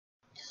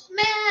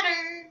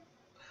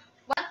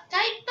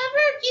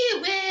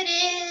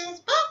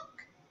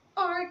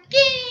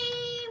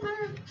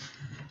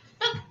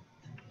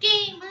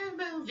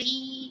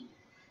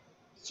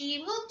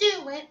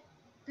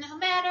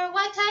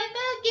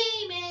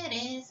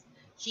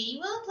she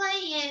will play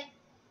it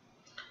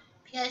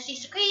because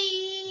she's a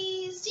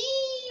crazy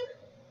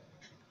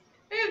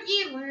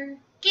reviewer,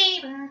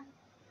 gamer.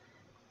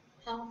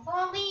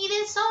 Hopefully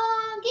this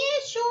song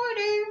is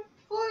shorter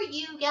for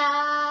you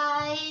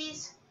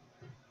guys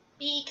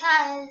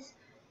because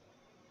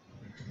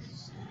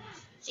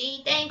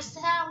she thinks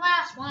the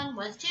last one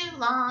was too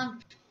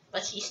long,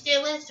 but she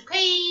still is a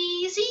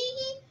crazy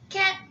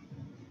cat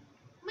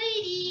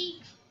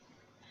lady,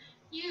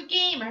 you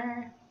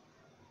gamer.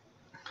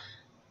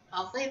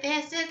 Hopefully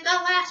this is the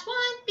last one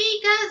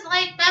because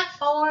like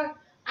before,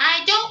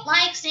 I don't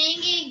like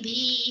singing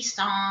these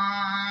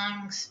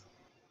songs.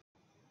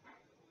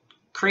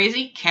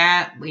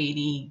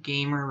 CrazyCatLady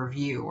Gamer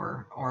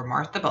Reviewer or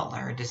Martha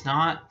Butler does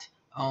not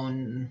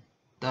own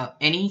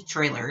any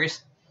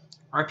trailers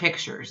or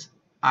pictures.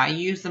 I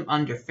use them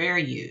under fair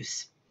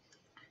use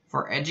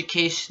for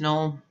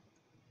educational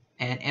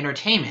and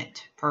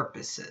entertainment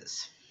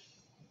purposes.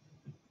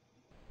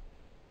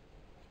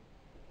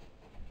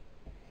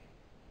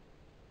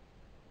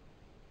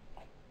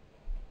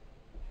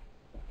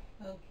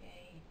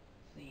 Okay,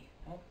 let's see.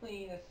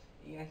 Hopefully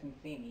you guys can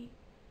see me.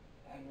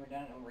 We're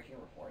done over here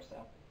before,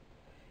 so.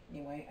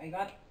 Anyway, you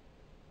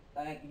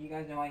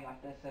guys know I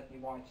got this if you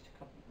watched a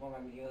couple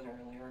of my videos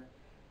earlier,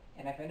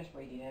 and I finished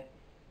reading it.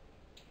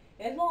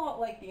 It's a lot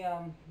like the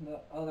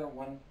other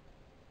one,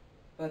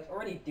 but it's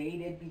already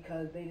dated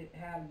because they didn't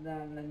have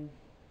the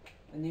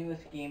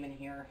newest game in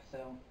here,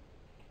 so.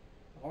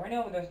 I already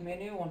know there's gonna be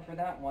a new one for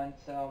that one,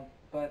 so,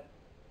 but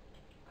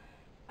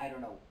I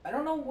don't know. I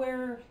don't know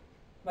where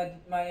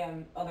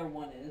my other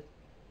one is,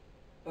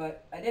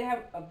 but I did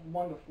have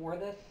one before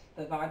this,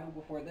 the Bible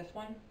before this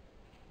one,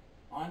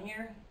 on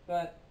here,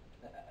 but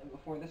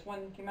before this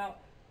one came out,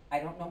 I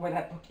don't know where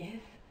that book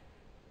is.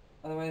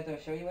 Otherwise, I'll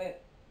show you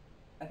it.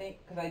 I think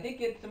because I did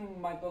get some of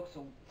my books,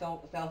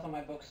 sell some of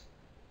my books,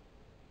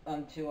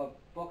 to a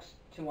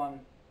bookstore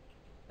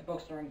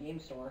and game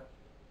store,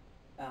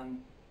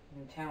 in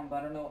town. But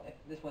I don't know if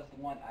this was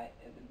the one.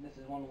 This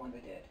is one of the ones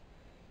I did.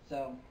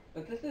 So,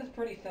 but this is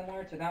pretty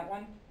similar to that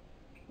one.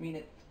 I mean,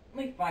 it's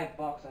only $5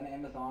 on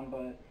Amazon,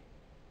 but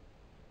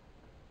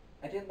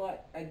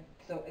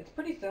so it's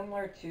pretty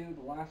similar to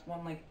the last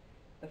one. Like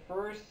the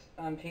first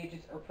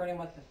pages are pretty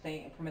much the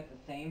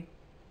same.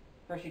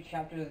 First few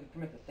chapters are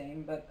pretty much the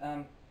same, but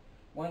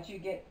once you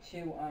get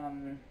to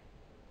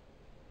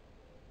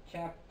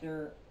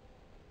chapter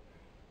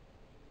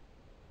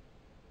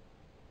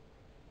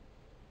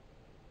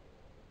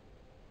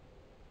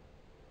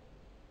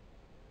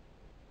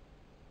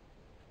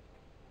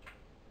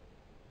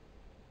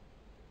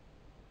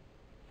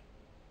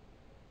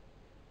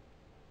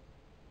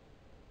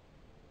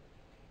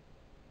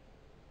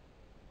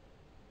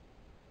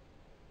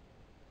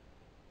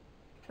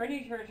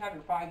pretty sure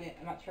chapter 5 did.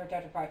 I'm not sure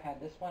chapter 5 had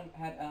this one.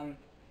 Had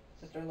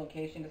sister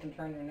location. Doesn't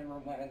turn to remember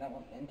when that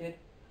one ended.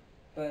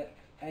 But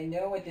I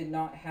know it did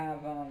not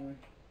have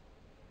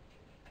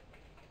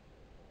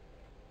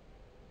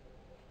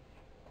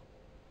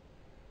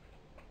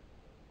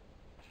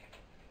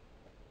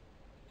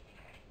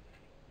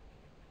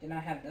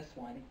this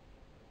one.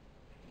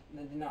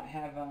 It did not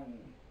have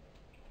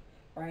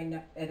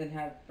it didn't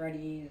have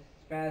Freddy's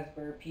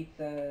Fazbear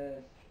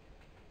Pizza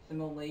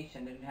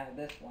Simulation. It didn't have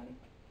this one.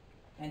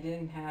 And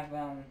didn't have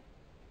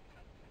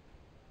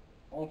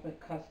Ultimate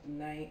Custom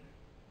Night.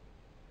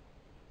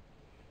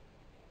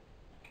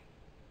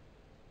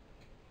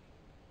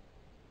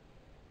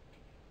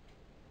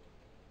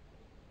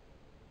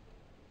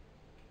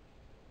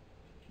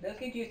 This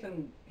gives you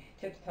some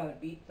tips how to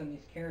beat some of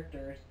these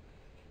characters,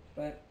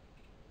 but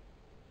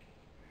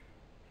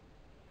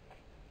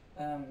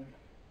in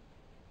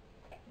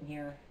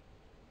here.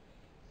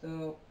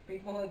 So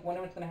people like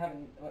wonder what's gonna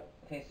happen.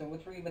 Okay, so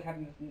let's read what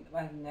happens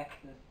next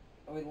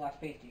over the last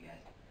page to you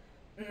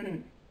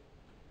guys.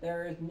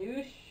 There is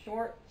new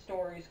short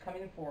stories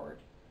coming forward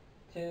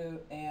too,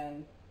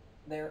 and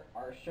there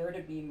are sure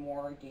to be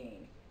more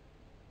games.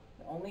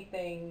 The only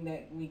thing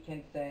that we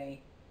can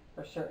say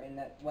for certain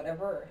that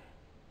whatever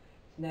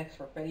is next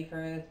for Freddy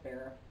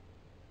Fazbear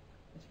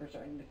is for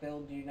certain to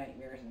fill you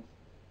nightmares and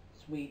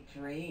sweet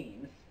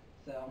dreams.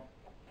 So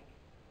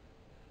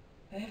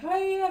if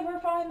I ever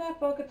find that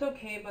book, it's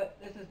okay, but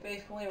this is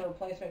basically a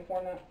replacement for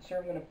it. I'm not sure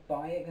I'm gonna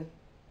buy it because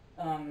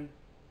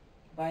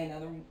buy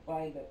another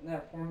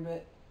form of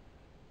it.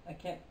 I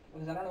can't,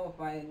 because I don't know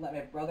if I let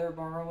my brother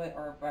borrow it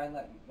or if I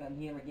let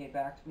he ever gave it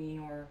back to me,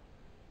 or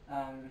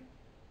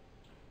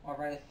if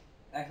I just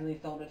accidentally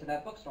sold it to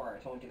that bookstore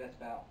I told you guys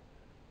about.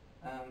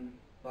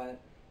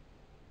 But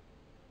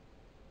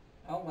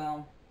oh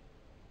well.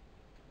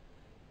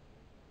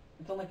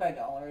 It's only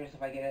 $5.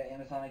 If I get it at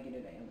Amazon, I get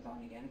it at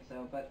Amazon again.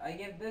 So, but I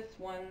give this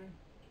one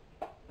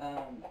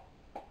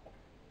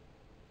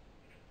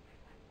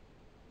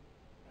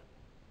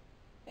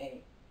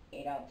a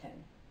 8 out of 10.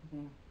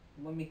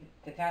 Let me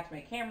detach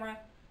my camera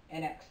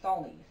and at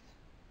Sully's.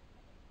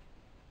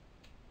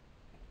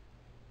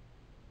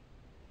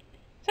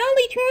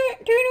 Sully,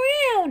 turn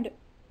around.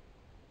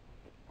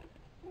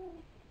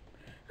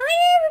 Hi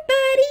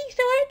everybody.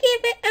 So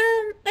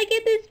I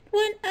give this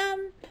one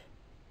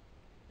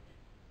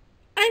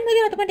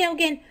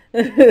Hogan.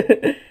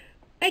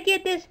 I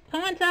get this.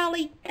 Come on,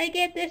 Sully. I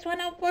get this one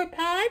out for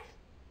pods.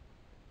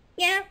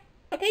 Yeah.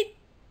 Okay.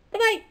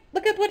 Bye-bye.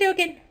 Look up what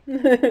Hogan.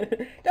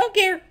 Don't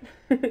care.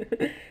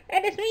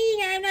 And it's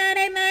me. I'm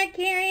not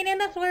caring in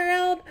this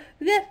world.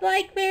 Just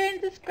like, share,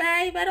 and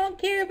subscribe. I don't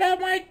care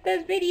about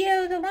Martha's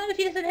videos as long as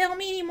she doesn't help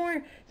me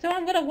anymore. So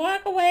I'm gonna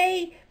walk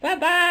away.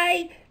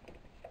 Bye-bye.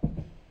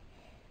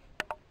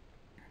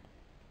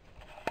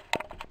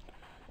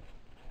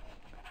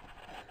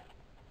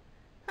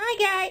 Hi,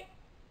 guys.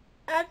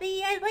 I'll see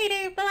you guys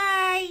later.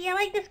 Bye. I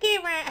like this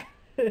camera.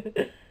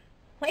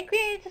 Like,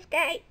 share, and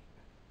subscribe.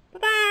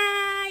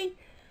 Bye-bye.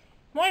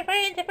 More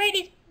friends of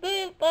Freddy's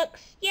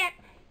books. Yeah.